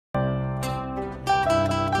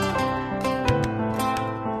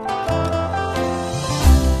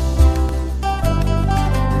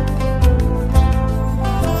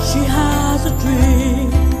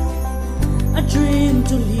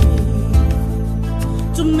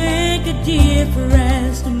to make a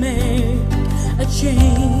difference, to make a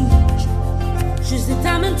change. She's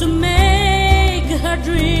determined to make her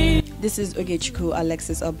dream. This is Ogechukwu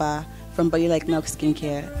Alexis Oba from Body Like Milk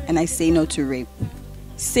Skincare, and I say no to rape.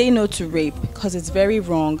 Say no to rape because it's very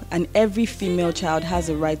wrong, and every female child has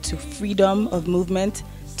a right to freedom of movement,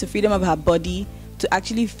 to freedom of her body, to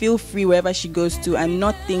actually feel free wherever she goes to and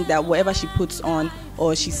not think that whatever she puts on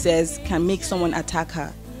or she says can make someone attack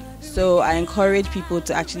her. So I encourage people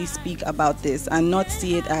to actually speak about this and not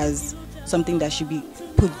see it as something that should be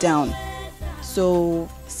put down. So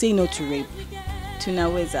say no to rape.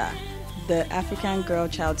 Tunaweza, the African girl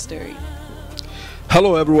child story.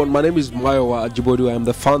 Hello everyone, my name is Mayowa Ajibodu. I am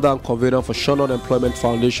the founder and convener for Shonon Employment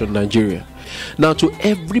Foundation Nigeria. Now to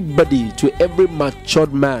everybody, to every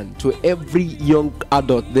matured man, to every young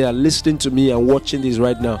adult, they are listening to me and watching this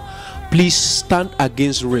right now, please stand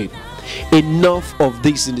against rape. Enough of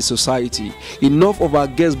this in the society. Enough of our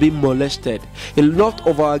girls being molested. Enough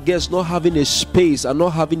of our girls not having a space and not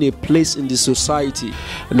having a place in the society.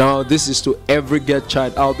 Now this is to every girl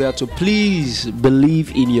child out there to please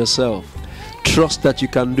believe in yourself. Trust that you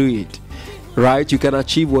can do it, right? You can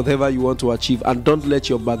achieve whatever you want to achieve, and don't let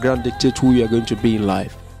your background dictate who you are going to be in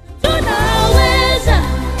life.